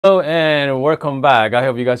Hello and welcome back. I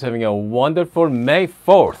hope you guys are having a wonderful May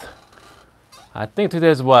 4th. I think today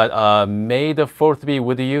is what? May the 4th be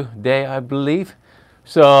with you day, I believe.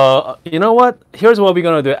 So, you know what? Here's what we're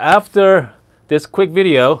going to do after this quick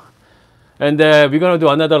video. And we're going to do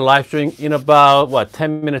another live stream in about, what,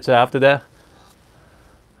 10 minutes after that.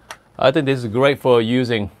 I think this is great for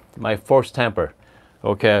using my force temper.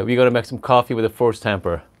 Okay, we're going to make some coffee with a force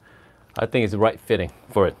temper. I think it's right fitting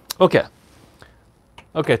for it.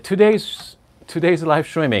 Okay, today's live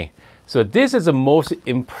streaming. So this is the most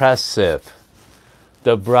impressive,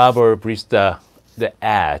 the Bravo Barista, the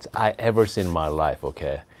ads I ever seen in my life,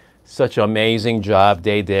 okay? Such an amazing job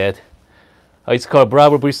they did. It's called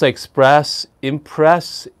Bravo Barista Express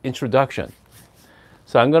Impress Introduction.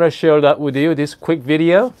 So I'm gonna share that with you, this quick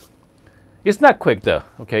video. It's not quick though,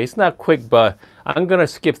 okay? It's not quick, but I'm gonna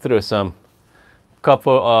skip through some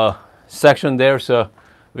couple section there so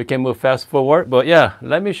we can move fast forward. But yeah,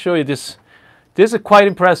 let me show you this. This is quite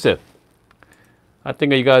impressive. I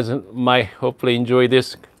think you guys might hopefully enjoy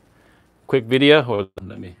this quick video. Or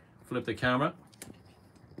let me flip the camera.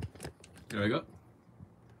 There we go.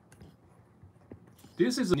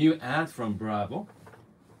 This is a new ad from Bravo.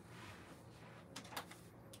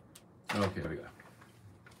 Okay, there we go.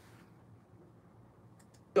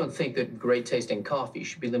 I don't think that great tasting coffee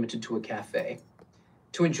should be limited to a cafe.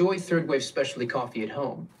 To enjoy third wave specialty coffee at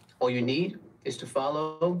home, all you need is to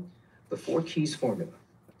follow the 4 keys formula.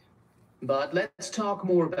 But let's talk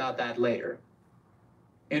more about that later.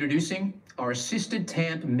 Introducing our assisted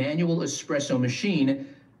tamp manual espresso machine,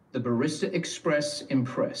 the Barista Express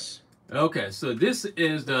Impress. Okay, so this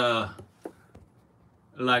is the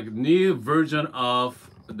new version of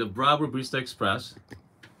the Bravo Barista Express,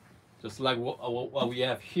 just like what we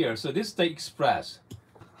have here. So this is the Express.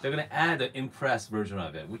 They're gonna add the Impress version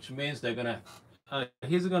of it, which means they're gonna.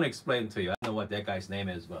 He's gonna explain to you. I don't know what that guy's name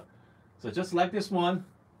is, but so just like this one,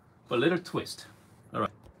 but a little twist. All right,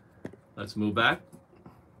 let's move back.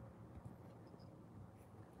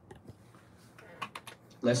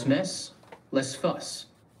 Less mess, less fuss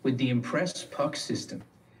with the Impress puck system.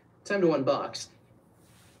 Time to unbox.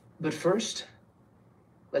 But first,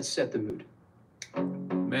 let's set the mood.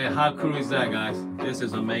 Man, how cool is that, guys? This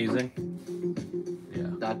is amazing. Yeah.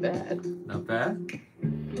 Not bad. Not bad.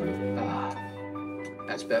 Ah,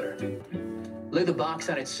 that's better. Lay the box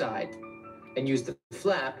on its side and use the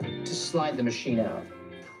flap to slide the machine out.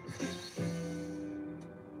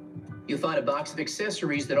 You'll find a box of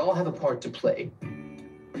accessories that all have a part to play.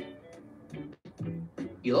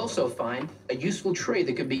 You'll also find a useful tray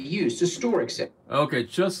that can be used to store accessories. Okay,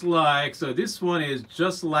 so this one is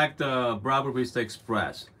just like the Bravo Barista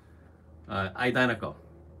Express. Identical.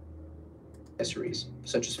 Accessories,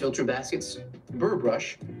 such as filter baskets, burr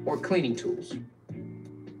brush, or cleaning tools.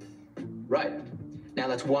 Right. Now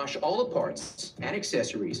let's wash all the parts and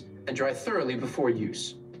accessories and dry thoroughly before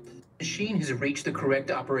use. The machine has reached the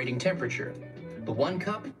correct operating temperature. The 1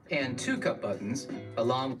 cup and 2 cup buttons,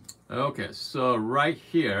 along. Okay, so right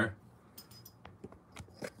here.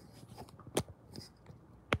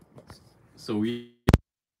 So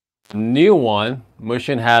new one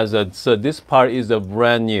machine has a, so this part is the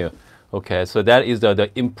brand new. Okay, so that is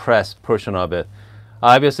the Impress portion of it.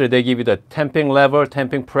 Obviously, they give you the temping level,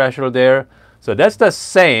 temping pressure there. So that's the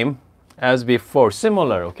same as before,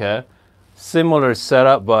 similar, okay? Similar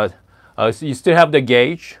setup, but so you still have the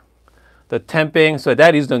gauge, the temping, so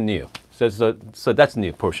that is the new. So that's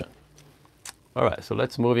new portion. All right, so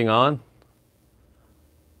let's moving on.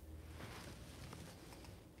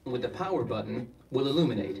 With the power button will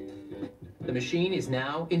illuminate. The machine is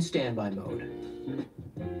now in standby mode.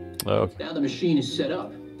 Okay. Now the machine is set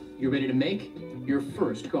up. You're ready to make your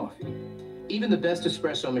first coffee. Even the best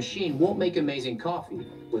espresso machine won't make amazing coffee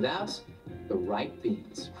without the right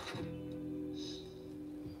beans.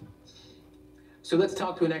 So let's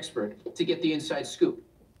talk to an expert to get the inside scoop.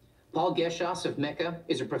 Paul Geshas of Mecca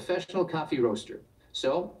is a professional coffee roaster.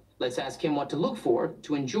 So let's ask him what to look for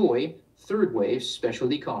to enjoy third wave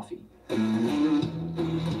specialty coffee.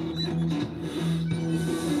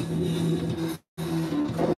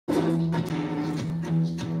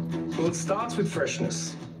 Well, it starts with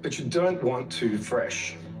freshness, but you don't want too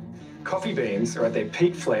fresh. Coffee beans are at their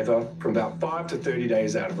peak flavor from about 5 to 30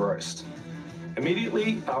 days out of roast.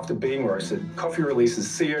 Immediately after being roasted, coffee releases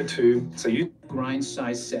CO2, so you grind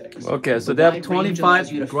size settings. Okay, so they have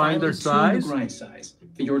 25 grinder size. Grind size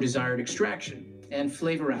for your desired extraction and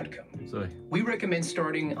flavor outcome. Sorry. We recommend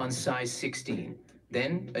starting on size 16,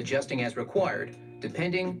 then adjusting as required,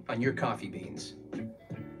 depending on your coffee beans.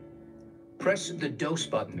 Press the dose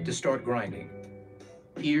button to start grinding.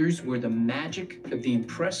 Here's where the magic of the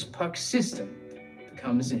Impress Puck system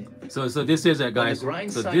comes in. So this is it, guys.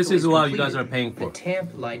 So this is what you guys are paying for. The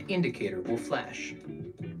tamp light indicator will flash.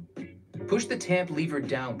 Push the tamp lever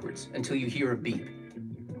downwards until you hear a beep.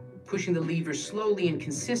 Pushing the lever slowly and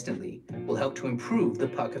consistently will help to improve the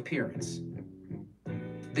puck appearance.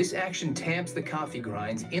 This action tamps the coffee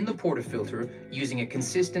grinds in the portafilter using a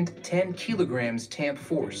consistent 10 kilograms tamp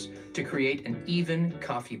force to create an even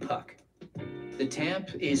coffee puck. The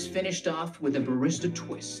tamp is finished off with a Barista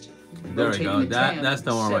twist. There we go. That's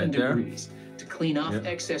the one right there. To clean off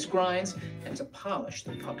excess grinds and to polish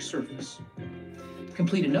the puck surface.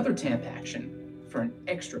 Complete another tamp action for an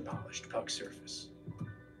extra polished puck surface.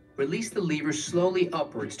 Release the lever slowly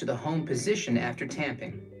upwards to the home position after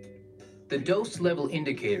tamping. The dose level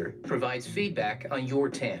indicator provides feedback on your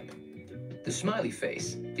tamp. The smiley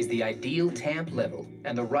face is the ideal tamp level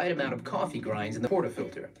and the right amount of coffee grinds in the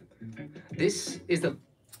portafilter. This is the...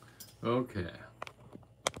 Okay.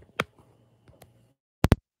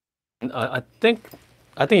 I think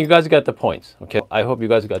you guys got the points, okay? I hope you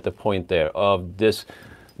guys got the point there of this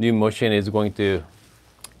new machine is going to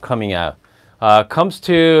coming out. Comes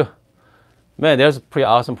to, man, there's a pretty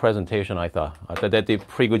awesome presentation, I thought. I thought they did a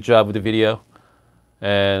pretty good job with the video.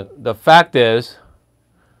 And the fact is,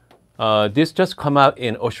 this just come out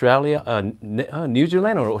in Australia, New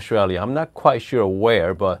Zealand or Australia. I'm not quite sure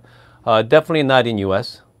where, but definitely not in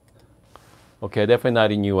US. Okay, definitely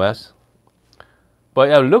not in US. But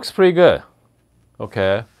it looks pretty good.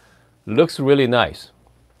 Okay, looks really nice.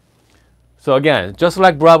 So again, just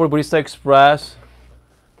like Breville Barista Express.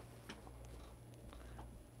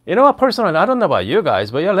 You know what, personally, I don't know about you guys,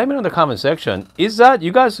 but yeah, let me know in the comment section. Is that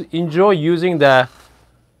you guys enjoy using the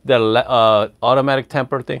automatic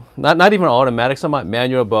temper thing? Not even automatic, somewhat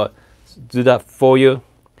manual, but do that for you.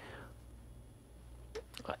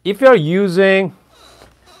 If you're using,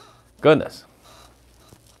 goodness,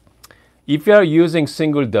 if you're using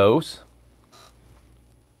single dose,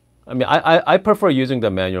 I mean, I prefer using the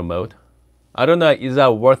manual mode. I don't know, is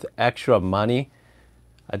that worth extra money?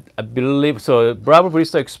 I believe so. Breville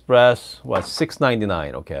Barista Express was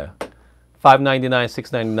 $6.99, okay. $5.99,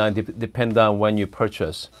 $6.99, depend on when you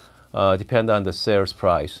purchase, depend on the sales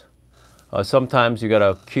price. Sometimes you got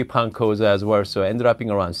a coupon codes as well, so it ended up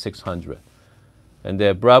being around $600. And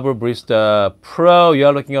the Breville Barista Pro,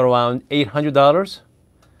 you're looking at around $800.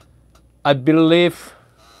 I believe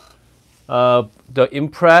the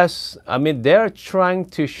Impress, I mean, they're trying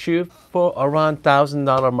to shoot for around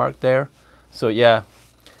 $1,000 mark there. So yeah,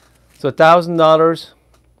 so $1,000.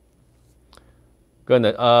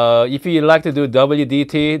 Goodness. If you like to do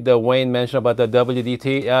WDT, the Wayne mentioned about the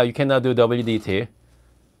WDT, yeah, you cannot do WDT.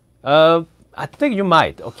 I think you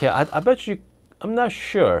might. Okay, I bet you, I'm not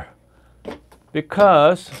sure.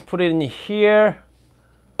 Because, put it in here,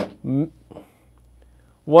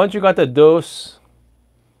 once you got the dose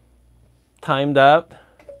timed out,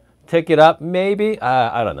 take it up, maybe,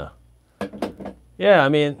 I don't know. Yeah, I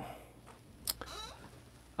mean,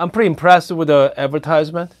 I'm pretty impressed with the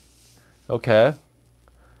advertisement. Okay.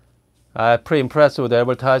 Pretty impressed with the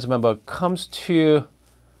advertisement, but comes to,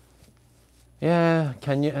 yeah,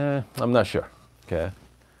 can you, I'm not sure. Okay.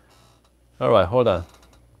 All right, hold on.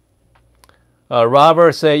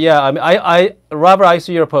 Robert say, yeah, I mean, Robert, I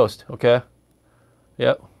see your post, okay?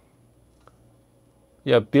 Yep.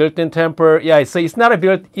 Yeah, built-in temper. Yeah, so it's not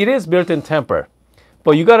a it is built-in temper,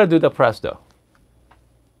 but you gotta do the press though.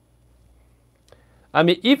 I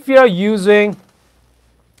mean, if you're using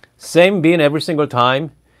same bean every single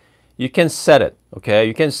time, you can set it, okay?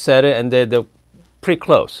 You can set it and they're pretty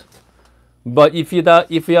close. But if you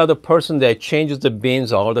are the person that changes the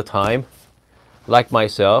beans all the time, like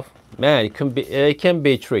myself, man, it can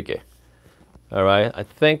be tricky. All right, I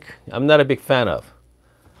think I'm not a big fan of.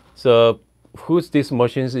 So who's these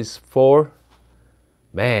machines is for?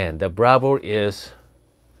 Man, the Breville is,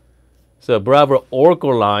 so Breville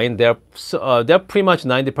Oracle line, they're pretty much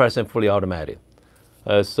 90% fully automatic.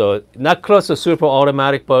 So not close to super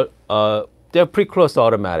automatic, but they're pretty close to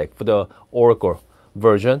automatic for the Oracle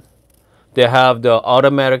version. They have the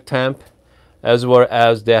automatic temp, as well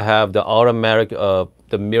as they have the automatic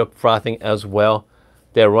the milk frothing as well.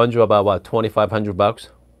 They run you about what, $2,500.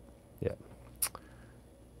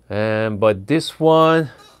 Yeah. But this one,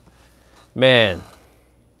 man,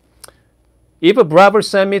 if a Breville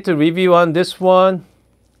sent me to review on this one,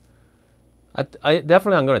 I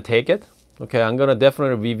definitely I'm gonna take it. Okay, I'm gonna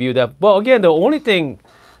definitely review that. But again, the only thing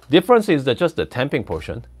difference is just the temping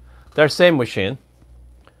portion. They're same machine.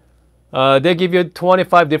 They give you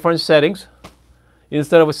 25 different settings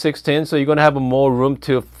instead of 16, so you're gonna have more room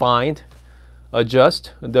to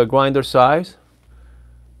adjust the grinder size.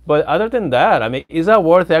 But other than that, I mean, is that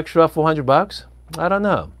worth extra $400? I don't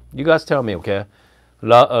know. You guys tell me, okay?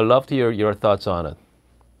 Love to hear your thoughts on it.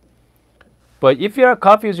 But if your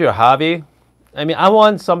coffee is your hobby, I mean, I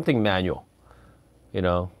want something manual. You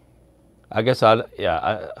know, I guess I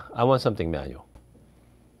want something manual.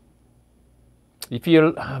 If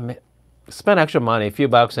you spend extra money, a few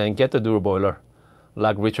bucks, and get the dual boiler,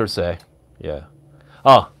 like Richard say, yeah.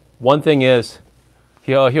 Oh, one thing is,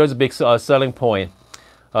 here's a big selling point.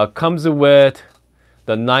 Comes with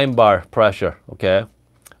the 9-bar pressure, okay?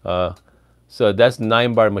 So that's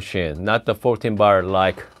 9-bar machine, not the 14-bar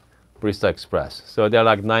like Barista Express. So they're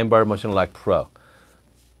like 9-bar machine like Pro.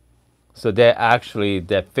 So they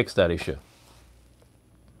fixed that issue.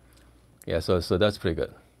 Yeah, so that's pretty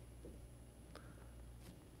good.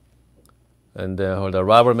 And the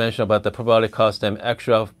Robert mentioned about the probably cost them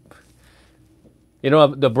extra. You know,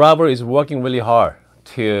 the Breville is working really hard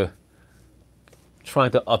to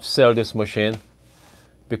trying to upsell this machine,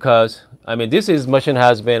 because I mean this machine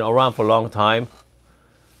has been around for a long time.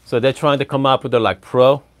 So they're trying to come up with the like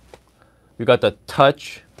Pro. We got the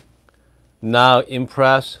Touch, now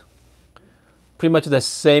Impress, pretty much the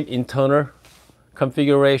same internal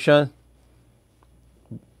configuration.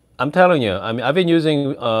 I'm telling you, I mean, I've been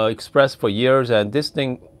using Express for years, and this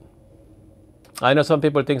thing, I know some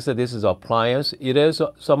people think that this is appliance. It is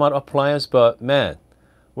somewhat appliance, but man,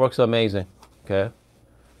 works amazing, okay?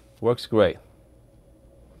 Works great.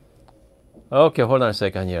 Okay, hold on a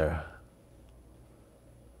second here.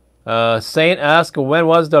 Saint asked, when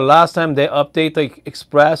was the last time they update the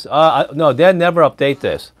Express? No, they never update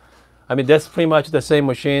this. I mean, that's pretty much the same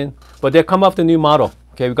machine, but they come up with the new model.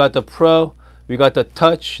 Okay, we got the Pro, we got the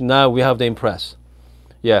Touch, now we have the Impress.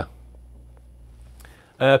 Yeah.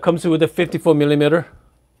 Comes with a 54 millimeter.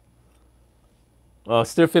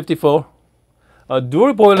 Still 54.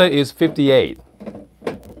 Dual boiler is 58.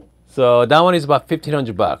 So that one is about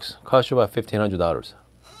 $1,500. Cost you about $1,500.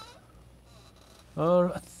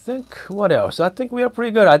 I think, what else? I think we are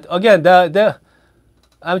pretty good. Again,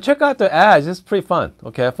 check out the ads. It's pretty fun.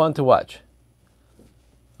 Okay, fun to watch.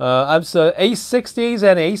 I'm so A60s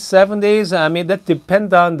and A70s. I mean, that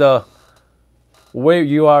depends on the where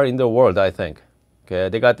you are in the world, I think. Okay,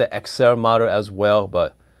 they got the XL model as well,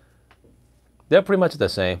 but they're pretty much the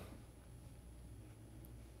same.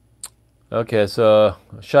 Okay, so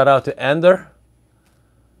shout out to Ender.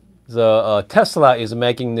 The Tesla is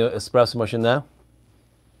making new espresso machine now.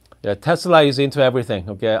 Yeah, Tesla is into everything.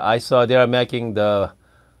 Okay, I saw they are making the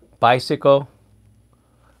bicycle.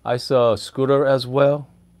 I saw a scooter as well.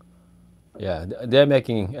 Yeah, they're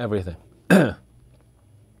making everything.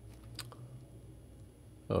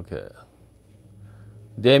 Okay.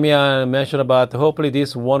 Damian mentioned about hopefully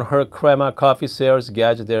this won't hurt Crema coffee sales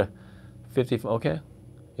gauge their 50. Okay,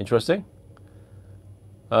 interesting.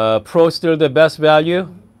 Pro still the best value.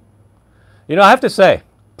 You know, I have to say,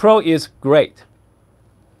 Pro is great.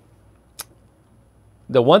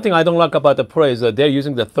 The one thing I don't like about the Pro is that they're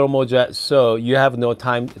using the thermojet, so you have no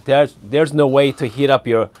time. There's no way to heat up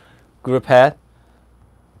your grip pad.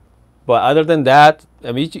 But other than that,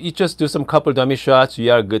 I mean, you just do some couple dummy shots,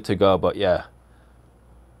 you are good to go. But yeah,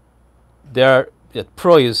 the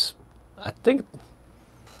Pro is, I think,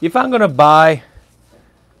 if I'm gonna buy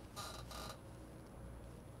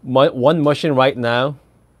one machine right now,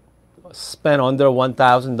 spend under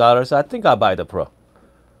 $1,000, I think I'll buy the Pro.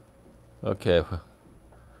 Okay.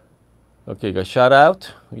 Okay, got shout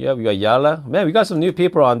out. Yeah, we got Yala. Man, we got some new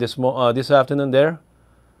people on this afternoon there.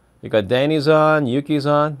 We got Danny's on, Yuki's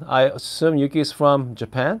on. I assume Yuki's from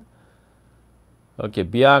Japan. Okay,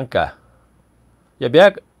 Bianca. Yeah,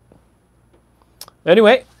 Bianca.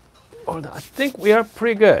 Anyway, I think we are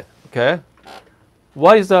pretty good. Okay.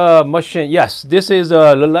 What is the machine? Yes, this is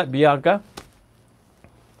Lilette Bianca.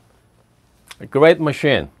 A great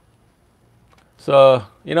machine. So,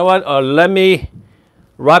 you know what? Let me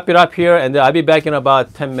wrap it up here, and I'll be back in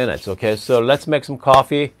about 10 minutes. Okay, so let's make some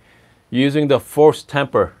coffee using the forced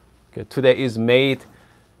temper. Okay, today is May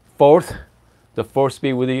 4th. The force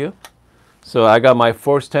be with you. So I got my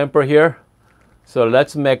forced temper here. So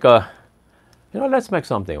let's make let's make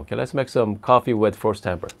something. Okay, let's make some coffee with forced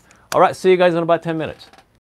temper. All right, see you guys in about 10 minutes.